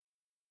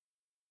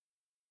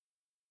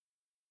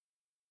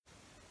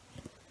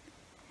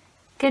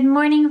Good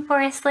morning,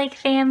 Forest Lake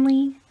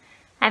family.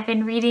 I've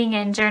been reading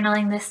and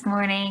journaling this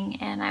morning,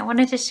 and I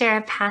wanted to share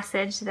a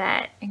passage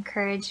that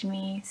encouraged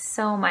me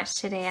so much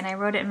today, and I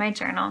wrote it in my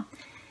journal.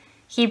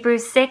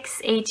 Hebrews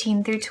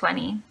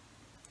 6:18-20.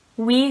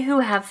 We who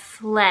have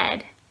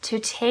fled to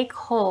take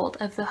hold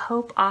of the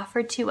hope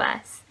offered to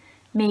us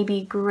may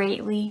be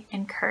greatly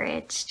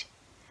encouraged.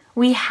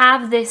 We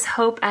have this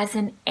hope as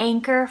an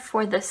anchor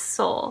for the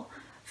soul,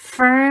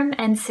 firm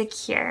and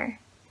secure.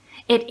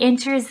 It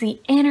enters the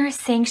inner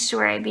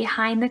sanctuary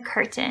behind the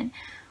curtain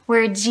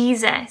where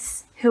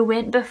Jesus, who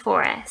went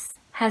before us,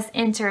 has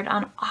entered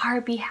on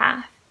our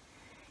behalf.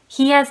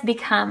 He has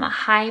become a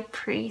high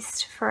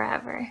priest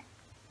forever.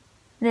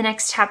 The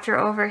next chapter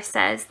over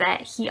says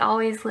that he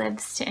always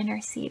lives to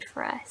intercede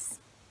for us.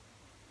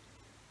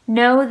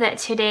 Know that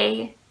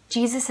today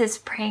Jesus is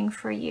praying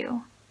for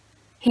you.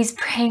 He's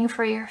praying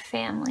for your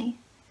family.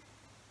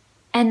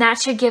 And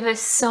that should give us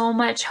so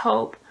much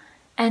hope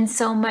and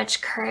so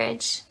much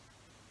courage.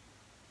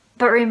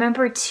 But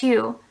remember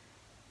too,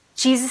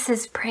 Jesus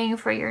is praying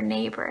for your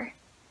neighbor.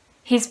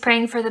 He's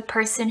praying for the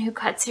person who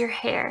cuts your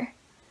hair.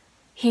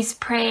 He's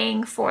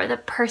praying for the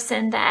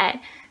person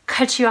that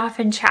cuts you off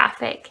in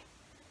traffic.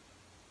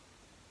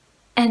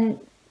 And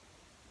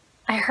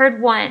I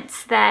heard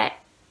once that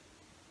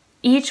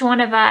each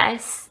one of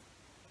us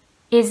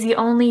is the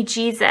only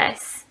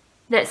Jesus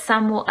that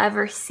some will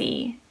ever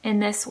see in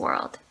this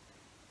world.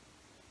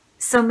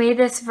 So may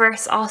this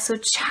verse also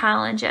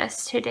challenge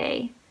us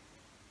today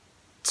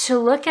to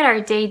look at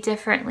our day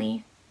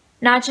differently,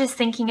 not just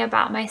thinking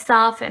about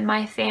myself and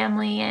my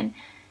family and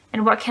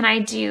what can I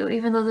do,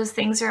 even though those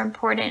things are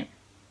important.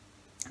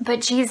 But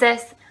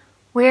Jesus,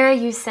 where are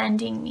you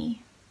sending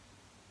me?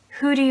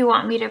 Who do you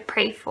want me to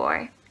pray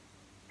for?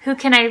 Who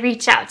can I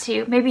reach out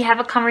to? Maybe have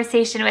a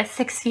conversation with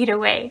 6 feet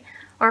away,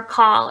 or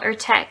call or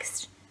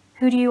text.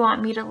 Who do you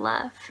want me to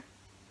love?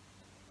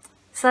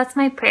 So that's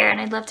my prayer,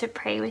 and I'd love to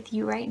pray with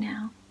you right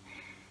now.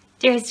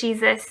 Dear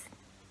Jesus,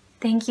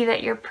 thank you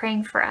that you're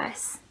praying for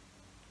us.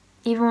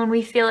 Even when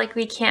we feel like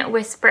we can't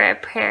whisper a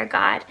prayer,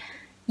 God,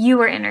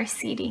 you are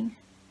interceding.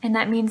 And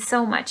that means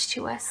so much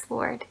to us,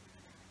 Lord.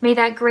 May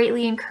that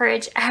greatly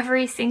encourage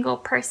every single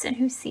person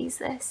who sees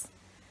this.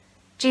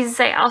 Jesus,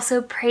 I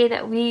also pray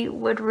that we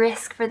would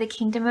risk for the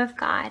kingdom of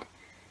God,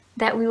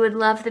 that we would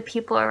love the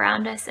people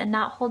around us and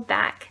not hold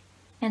back,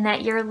 and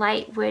that your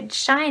light would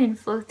shine and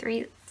flow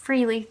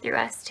freely through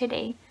us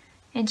today.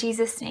 In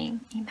Jesus'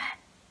 name, amen.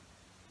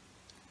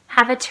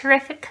 Have a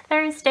terrific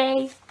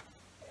Thursday.